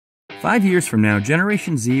5 years from now,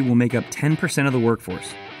 Generation Z will make up 10% of the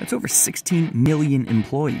workforce. That's over 16 million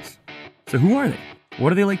employees. So who are they? What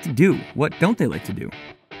do they like to do? What don't they like to do?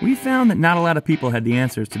 We found that not a lot of people had the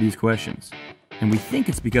answers to these questions. And we think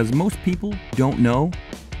it's because most people don't know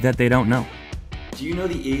that they don't know. Do you know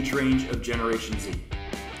the age range of Generation Z?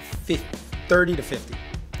 30 to 50.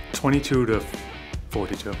 22 to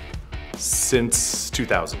 42. Since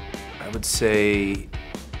 2000. I would say,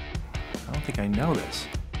 I don't think I know this.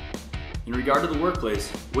 In regard to the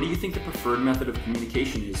workplace, what do you think the preferred method of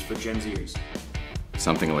communication is for Gen Zers?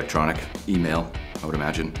 Something electronic, email, I would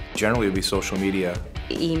imagine. Generally it would be social media.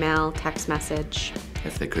 Email, text message.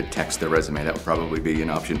 If they could text their resume, that would probably be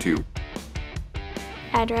an option too.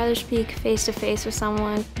 I'd rather speak face-to-face with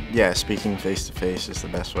someone. Yeah, speaking face-to-face is the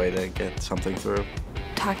best way to get something through.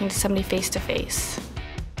 Talking to somebody face-to-face.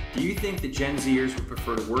 Do you think that Gen Zers would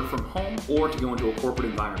prefer to work from home or to go into a corporate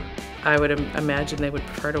environment? I would imagine they would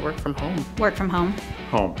prefer to work from home. Work from home.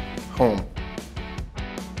 Home. Home.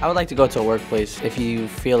 I would like to go to a workplace. If you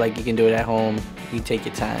feel like you can do it at home, you take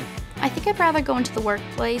your time. I think I'd rather go into the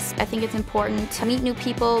workplace. I think it's important to meet new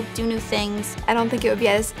people, do new things. I don't think it would be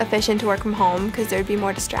as efficient to work from home because there would be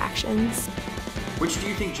more distractions. Which do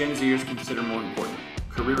you think Gen Zers consider more important?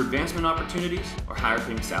 Career advancement opportunities or higher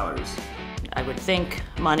paying salaries? I would think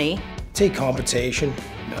money. Take compensation.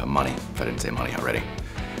 Money, if I didn't say money already.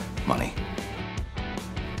 Money.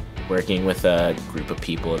 Working with a group of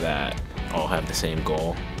people that all have the same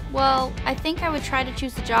goal. Well, I think I would try to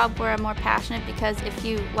choose a job where I'm more passionate because if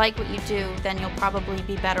you like what you do, then you'll probably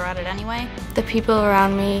be better at it anyway. The people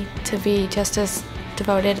around me to be just as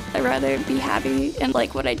devoted. I'd rather be happy and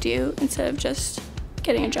like what I do instead of just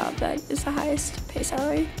getting a job that is the highest pay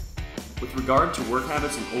salary. With regard to work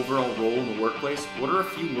habits and overall role in the workplace, what are a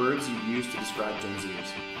few words you'd use to describe Gen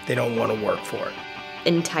Zers? They don't want to work for it.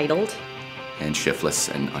 Entitled. And shiftless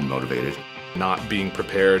and unmotivated. Not being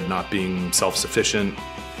prepared, not being self-sufficient.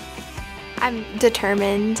 I'm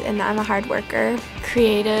determined and I'm a hard worker.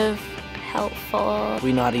 Creative, helpful.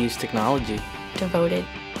 We know how to use technology. Devoted.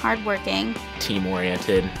 Hardworking.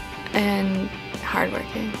 Team-oriented. And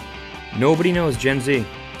hardworking. Nobody knows Gen Z.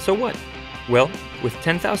 So what? Well, with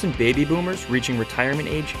 10,000 baby boomers reaching retirement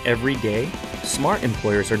age every day, smart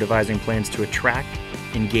employers are devising plans to attract,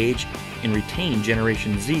 engage, and retain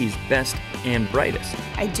Generation Z's best and brightest.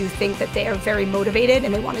 I do think that they are very motivated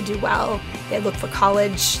and they want to do well. They look for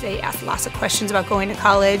college, they ask lots of questions about going to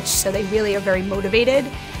college, so they really are very motivated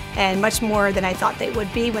and much more than I thought they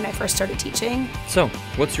would be when I first started teaching. So,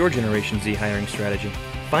 what's your Generation Z hiring strategy?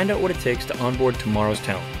 Find out what it takes to onboard tomorrow's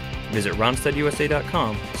talent. Visit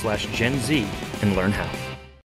ronsteadusa.com/Gen Z and learn how.